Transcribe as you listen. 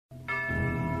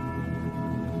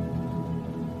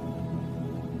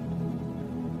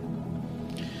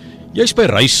Jy's by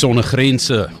Reis sonder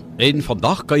grense en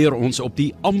vandag kuier ons op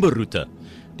die Amberroete.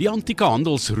 Die antieke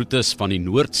handelsroetes van die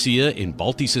Noordsee en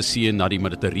Baltiese See na die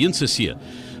Middellandse See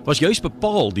was juis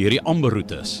bepaal deur die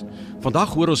Amberroetes.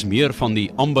 Vandag hoor ons meer van die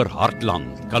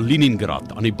Amberhartland,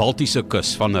 Kaliningrad aan die Baltiese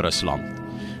kus van Rusland.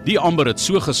 Die amber het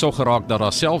so gesog geraak dat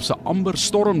daar selfs 'n amber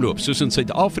stormloop soos in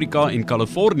Suid-Afrika en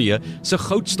Kalifornië se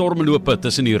goudstormlope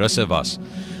tussen die Russe was.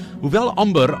 Hoewel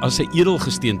amber as 'n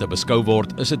edelgesteente beskou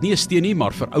word, is dit nie 'n steen nie,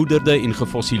 maar verouderde en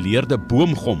gefossileerde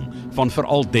boomgom van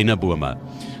veral dennebome.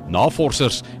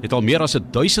 Navorsers het al meer as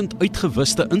 1000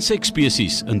 uitgewiste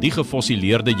insekspesies in die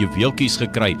gefossileerde juweeltjies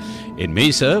gekry en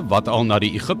mense wat al na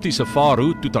die Egiptiese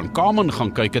farao Tutankhamun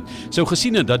gaan kyk het, sou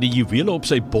gesien het dat die juwele op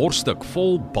sy borststuk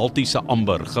vol Baltiese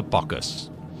amber gepak is.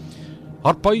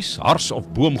 Hartpuis, hars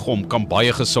of boomgom kan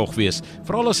baie gesog wees,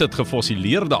 veral as dit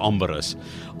gefossileerde amber is.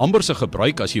 Amber se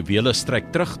gebruik as juwele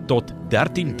strek terug tot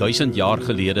 13000 jaar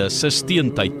gelede se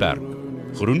steentydperk.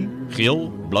 Groen,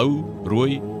 geel, blou,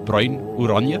 rooi, bruin,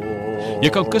 oranje. Jy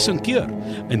kan kus en keur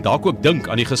en dalk ook dink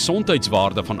aan die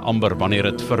gesondheidswaarde van amber wanneer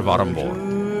dit verwarm word.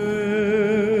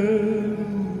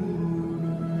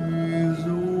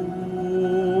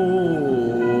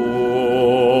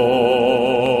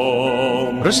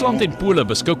 Rusland en Pole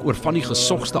beskik oor van die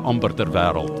gesogste amber ter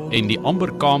wêreld en die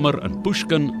amberkamer in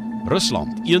Pushkin,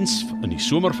 Rusland, eens in die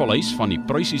somerpaleis van die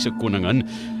Pruisiese koningin,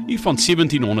 hier van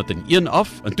 1701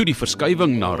 af, en toe die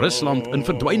verskywing na Rusland in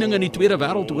verdwyning in die Tweede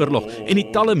Wêreldoorlog en die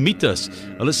talle mites.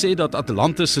 Hulle sê dat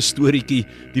Atlantis se storieetjie,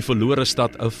 die verlore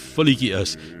stad, 'n vulletjie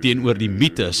is teenoor die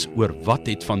mites oor wat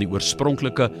het van die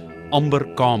oorspronklike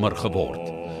amberkamer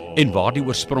geword en waar die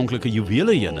oorspronklike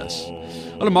juwele heen is.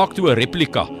 Hulle maak toe 'n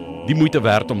replika, die moeite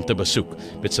werd om te besoek.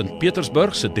 Met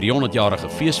Sint-Petersburg se 300-jarige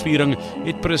feesviering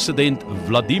het president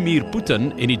Vladimir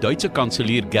Putin en die Duitse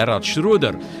kanselier Gerhard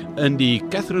Schröder in die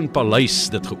Catherine Paleis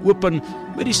dit geopen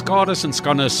met die skades en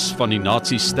skannes van die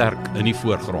Nazi's sterk in die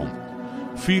voorgrond.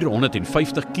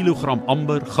 450 kg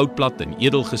amber, goudplat en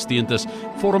edelgesteentes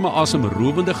vorm 'n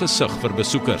asemrowende gesig vir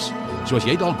besoekers. So as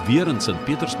jy dalk weer in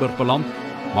Sint-Petersburg beland,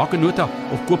 maak 'n nota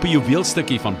of koop 'n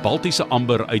juweelstukkie van Baltiese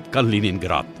amber uit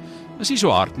Kaliningrad. Is nie so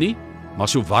hard nie, maar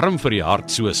so warm vir die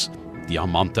hart soos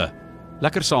diamante.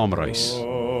 Lekker saamreis.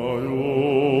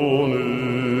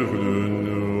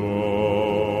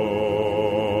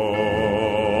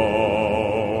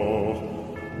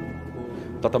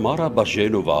 Tatamara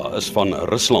Bajenova is van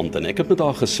Rusland en ek het met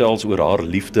haar gesels oor haar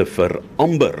liefde vir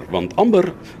amber, want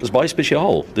amber is baie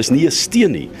spesiaal. Dis nie 'n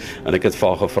steen nie. En ek het vir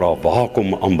haar gevra, waar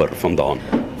kom amber vandaan?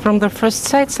 From the first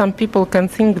sight, some people can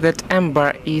think that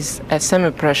amber is a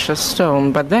semi-precious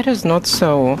stone, but that is not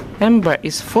so. Amber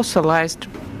is fossilized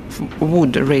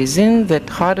wood resin that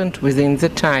hardened within the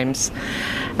times.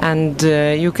 And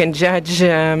you can judge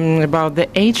about the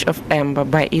age of amber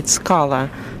by its color.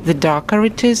 The darker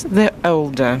it is, the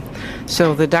older.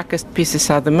 So the darkest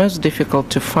pieces are the most difficult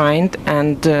to find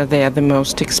and they are the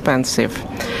most expensive.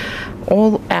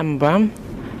 All amber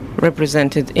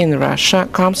represented in Russia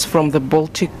comes from the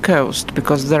Baltic coast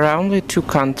because there are only two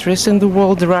countries in the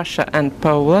world, Russia and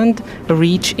Poland,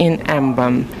 rich in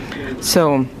amber.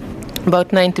 So about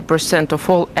 90% of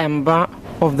all amber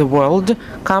of the world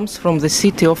comes from the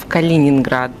city of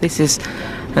Kaliningrad. This is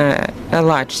a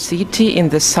large city in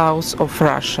the south of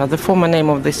Russia. The former name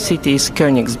of the city is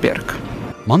Königsberg.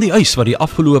 Mandie Uys, wat die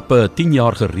afgelope 10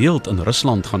 jaar gereeld in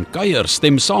Rusland gaan kuier,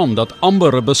 stem saam dat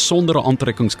amber 'n besondere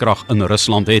aantrekkingskrag in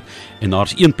Rusland het en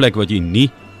daar's een plek wat jy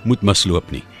nie moet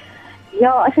misloop nie.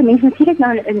 Ja, as 'n mens natuurlik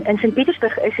nou in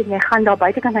Sint-Petersburg is en jy gaan daar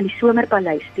buitekant aan die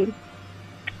somerpaleis toe,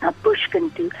 na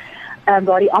Pushkin toe,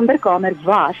 waar die amberkamer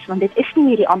was, want dit is nie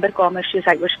hierdie amberkamer soos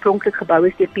hy oorspronklik gebou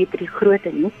is deur Pieter die Grote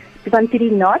nie, want toe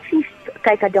die Nazi's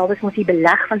kyk, daar was mos die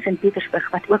beleg van Sint-Petersburg,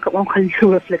 wat ook 'n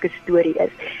ongelooflike storie is.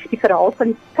 Die verhaal van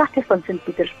die katte van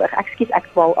Sint-Petersburg, ek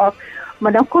dwaal af,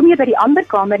 maar dan kom jy by die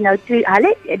amberkamer, nou toe,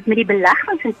 hulle met die beleg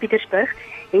van Sint-Petersburg,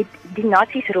 het die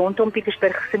Nazi's rondom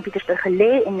Sint-Petersburg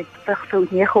gelê en het vir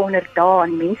 900 dae,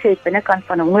 en mense het binnekant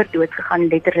van honger dood gegaan,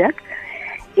 letterlik.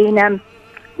 En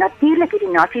natuurlik het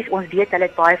die Nazi's, ons weet, hulle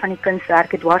het baie van die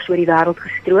kunswerke dwars oor die wêreld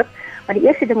gestroop, maar die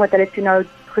eerste ding wat hulle toe nou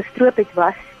gestroop het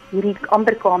was hierdie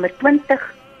amberkamer,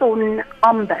 20 ton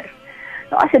amber.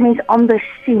 Nou as 'n mens amber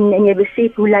sien en jy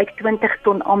besef hoe lyk 20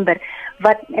 ton amber,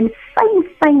 wat in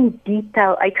fyn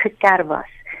detail uitgekerf was.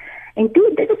 En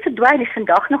toe dit het verdwyn, is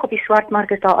vandag nog op die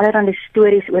swartmark, is daar allerlei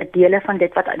stories oor dele van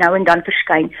dit wat nou en dan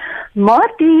verskyn.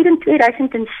 Maar hier in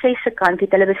 2006 se kant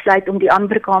het hulle besluit om die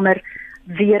amberkamer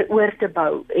weer oor te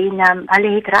bou. En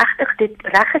hulle het regtig dit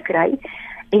reg gekry.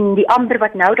 En die amber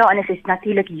wat nou daarin is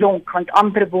natuurlik jonk, want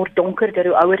amber word donkerder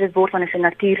hoe ouer dit word, want dit is 'n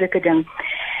natuurlike ding.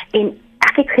 En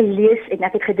ek het gelees en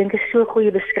ek het gedink is so 'n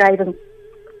goeie beskrywing.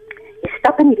 Jy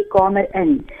stap in hierdie kamer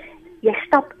in. Jy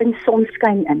stap in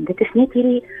sonskyn in. Dit is net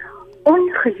hierdie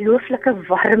ongelooflike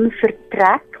warm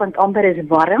vertrek, want amber is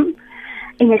warm.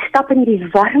 En jy stap in hierdie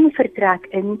warm vertrek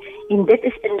in, en dit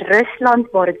is in Rusland,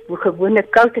 waar dit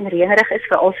gewoonlik koud en reënerig is,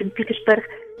 veral in Pietersburg.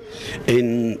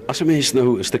 En as 'n mens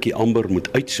nou 'n stukkie amber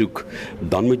moet uitsoek,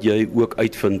 dan moet jy ook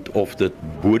uitvind of dit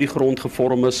bo die grond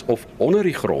gevorm is of onder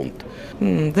die grond.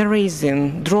 The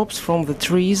resin drops from the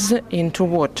trees into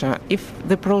water. If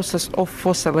the process of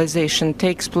fossilization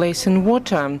takes place in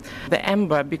water, the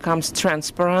amber becomes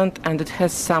transparent and it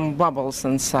has some bubbles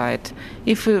inside.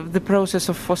 If the process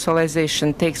of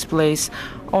fossilization takes place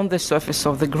on the surface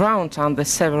of the ground, on the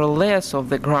several layers of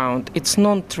the ground, it's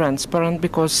non-transparent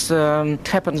because it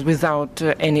happens without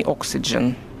any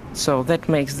oxygen. So that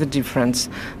makes the difference.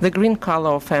 The green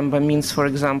color of amber means, for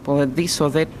example, that this or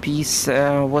that piece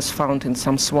was found in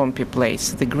some swampy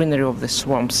place. The greenery of the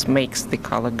swamps makes the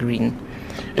color green.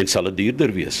 En sal dit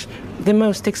duurder wees? The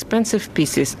most expensive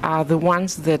pieces are the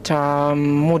ones that are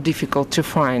more difficult to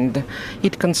find.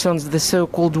 It concerns the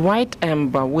so-called white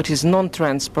amber, which is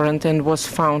non-transparent and was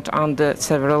found under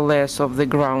several layers of the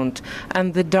ground.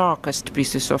 And the darkest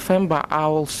pieces of amber are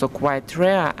also quite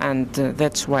rare, and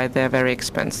that's why they're very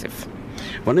expensive.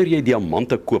 Wanneer jy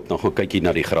diamante koop, dan gaan kyk jy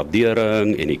na die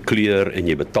gradering en die kleur en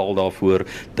jy betaal daarvoor,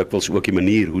 dikwels ook die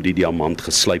manier hoe die diamant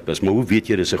geslyp is. Maar hoe weet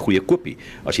jy dis 'n goeie koopie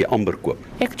as jy amber koop?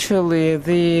 Actually,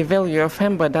 the value of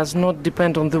amber does not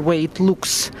depend on the way it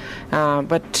looks,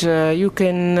 but you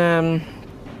can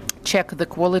check the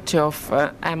quality of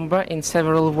amber in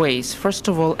several ways. First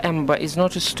of all, amber is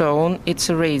not a stone, it's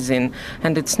a resin,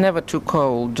 and it's never too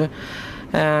cold.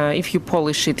 If you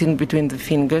polish it in between the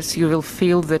fingers, you will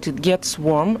feel that it gets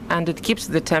warm and it keeps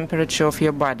the temperature of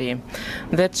your body.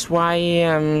 That's why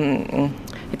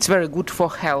it's very good for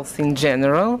health in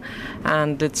general,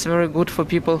 and it's very good for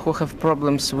people who have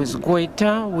problems with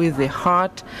goiter, with the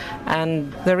heart,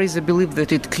 and there is a belief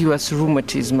that it cures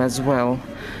rheumatism as well.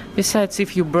 Besides,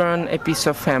 if you burn a piece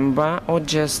of amber or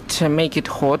just make it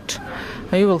hot,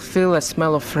 you will feel a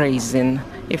smell of resin.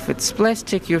 If it's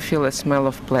plastic, you feel a smell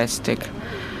of plastic.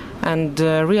 And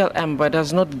real amber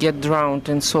does not get drowned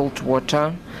in salt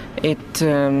water. It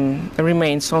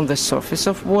remains on the surface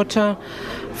of water.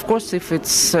 Of course, if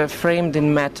it's framed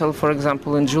in metal, for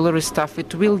example, in jewelry stuff,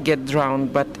 it will get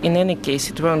drowned, but in any case,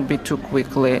 it won't be too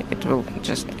quickly. It will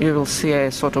just, you will see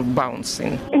a sort of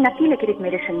bouncing. En natuurlik het dit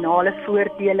medisinale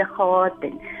voordele gehad,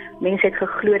 en mense het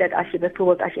geglo dat as jy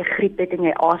byvoorbeeld as jy griep het en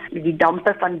jy asem die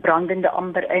dampe van brandende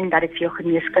amber in, dat dit vir jou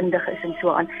geneeskundig is en so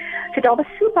aan. So daar was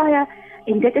so baie,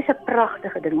 en dit is 'n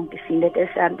pragtige ding om te sien. Dit is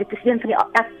een van die,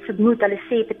 ek vermoed hulle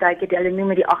sê partykeer, hulle noem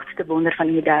dit die 8ste wonder van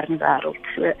die moderne wêreld.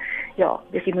 So ja,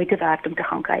 dis die moeite werd om te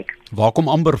gaan kyk. Waar kom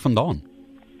amber vandaan?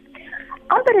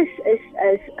 Amber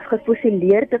is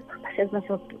gefossileerde, as ons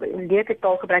so 'n leuke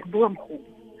taal gebruik, boomgom.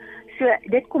 So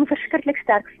dit kom verskriklik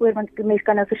sterk voor, want mense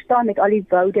kan nou verstaan met al die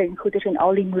woude en goeders en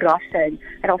al die moerasse, en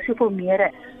daar is soveel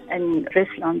mere in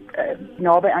Rusland,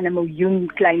 naby aan 1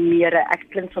 miljoen klein mere. Ek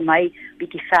klink vir my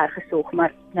bietjie ver gesog,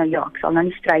 maar nou ja, ek sal nou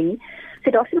nie stry nie.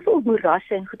 So daar is soveel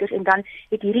moerasse en goeders, en dan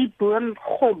het hierdie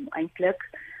boomgom eintlik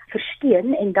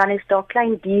versteen, en dan is daar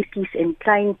klein diertjies en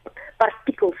klein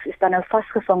partikels is dan nou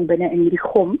vasgevang binne in hierdie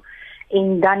gom.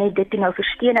 En dan het dit nou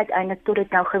versteen uiteindelik tot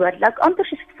dit nou geword. Like amper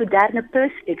soos moderne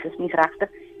perspex, as mens regtig.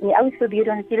 En die ouens probeer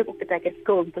dan natuurlik ook baie keer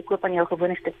skil om te koop aan jou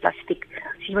gewone stuk plastiek.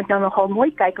 So jy moet nou nogal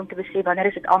mooi kyk om te besef wanneer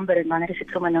is dit amber en wanneer is dit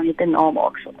sommer nou net 'n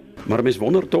namaaksel. Maar mens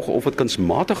wonder tog of dit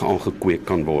kunsmatig aangekweek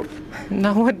kan word.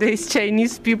 Nowadays,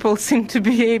 Chinese people seem to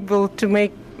be able to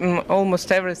make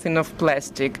almost everything of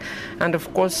plastic, and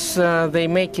of course they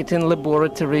make it in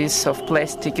laboratories of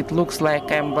plastic. It looks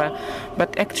like amber,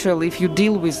 but actually if you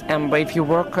deal with amber, if you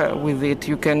work with it,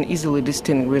 you can easily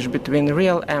distinguish between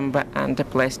real amber and a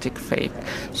plastic fake.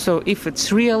 So if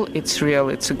it's real, it's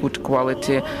a good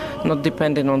quality, not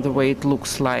depending on the way it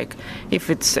looks like.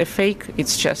 If it's a fake,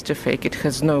 it's just a fake. It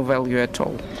has no value at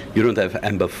all. You don't have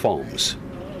amber farms?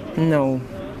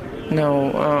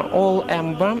 No, all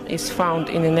amber is found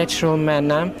in a natural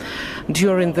manner.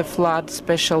 During the flood,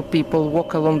 special people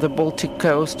walk along the Baltic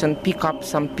coast and pick up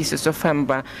some pieces of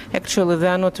amber. Actually, they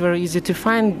are not very easy to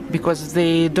find because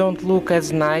they don't look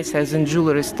as nice as in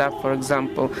jewelry stuff, for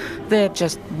example. They are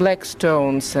just black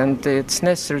stones, and it's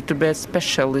necessary to be a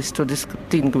specialist to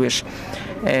distinguish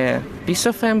a piece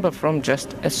of amber from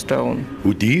just a stone.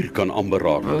 Hoe duur kan amber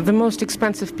raak? The most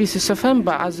expensive pieces of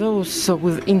amber are those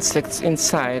with insects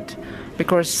inside,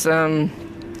 because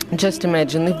Just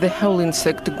imagine if the whole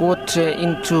insect got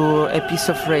into a piece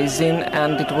of resin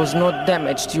and it was not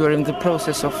damaged during the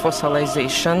process of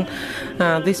fossilization.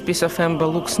 This piece of amber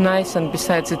looks nice, and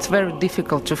besides it's very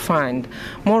difficult to find.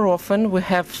 More often we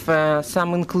have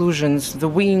some inclusions, the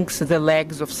wings, the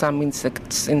legs of some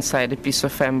insects inside a piece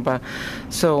of amber.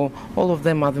 So all of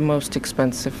them are the most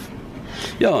expensive.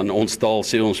 Ja, in ons taal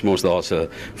sê ons mos daar's 'n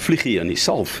vliegie in die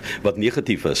salf wat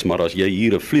negatief is, maar as jy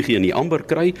hier 'n vliegie in die amber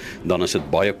kry, dan is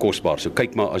dit baie kosbaar. So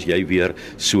kyk maar as jy weer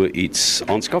so iets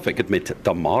aanskaf. Ek het met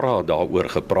Tamara daaroor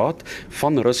gepraat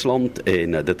van Rusland,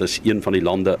 en dit is een van die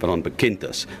lande wat dan bekend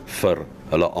is vir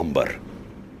hulle amber.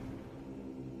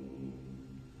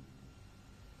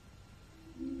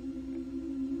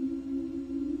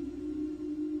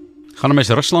 Gaan mens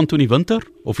Rusland toe in die winter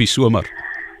of die somer?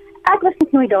 Ek was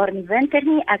nooit daar in die winter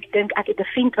nie. Ek dink ek het 'n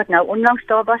vriend wat nou onlangs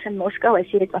daar was in Moskou. Hy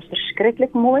sê dit was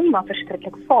verskriklik mooi, maar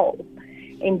verskriklik vaal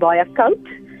en baie koud,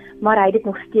 maar hy het dit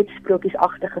nog steeds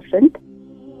sprokiesagtig gevind.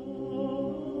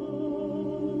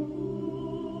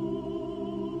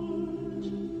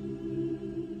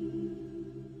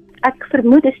 Ek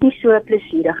vermoed dit is nie so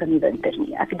plesierig in die winter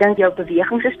nie. Ek dink jou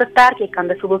bewegings is beperk. Jy kan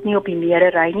byvoorbeeld nie op die mere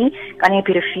ry nie, kan nie op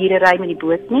die riviere ry met die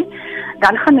boot nie.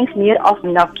 Dan gaan mens meer af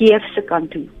na Kiev se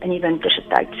kant toe in die winterse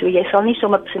tyd. So jy sal nie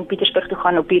sommer Sint Pietersburg toe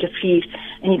gaan op die rivier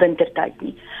in die wintertyd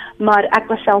nie. Maar ek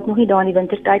was self nog nie daar in die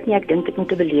wintertyd nie. Ek dink dit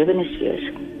moet 'n belewenis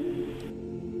wees.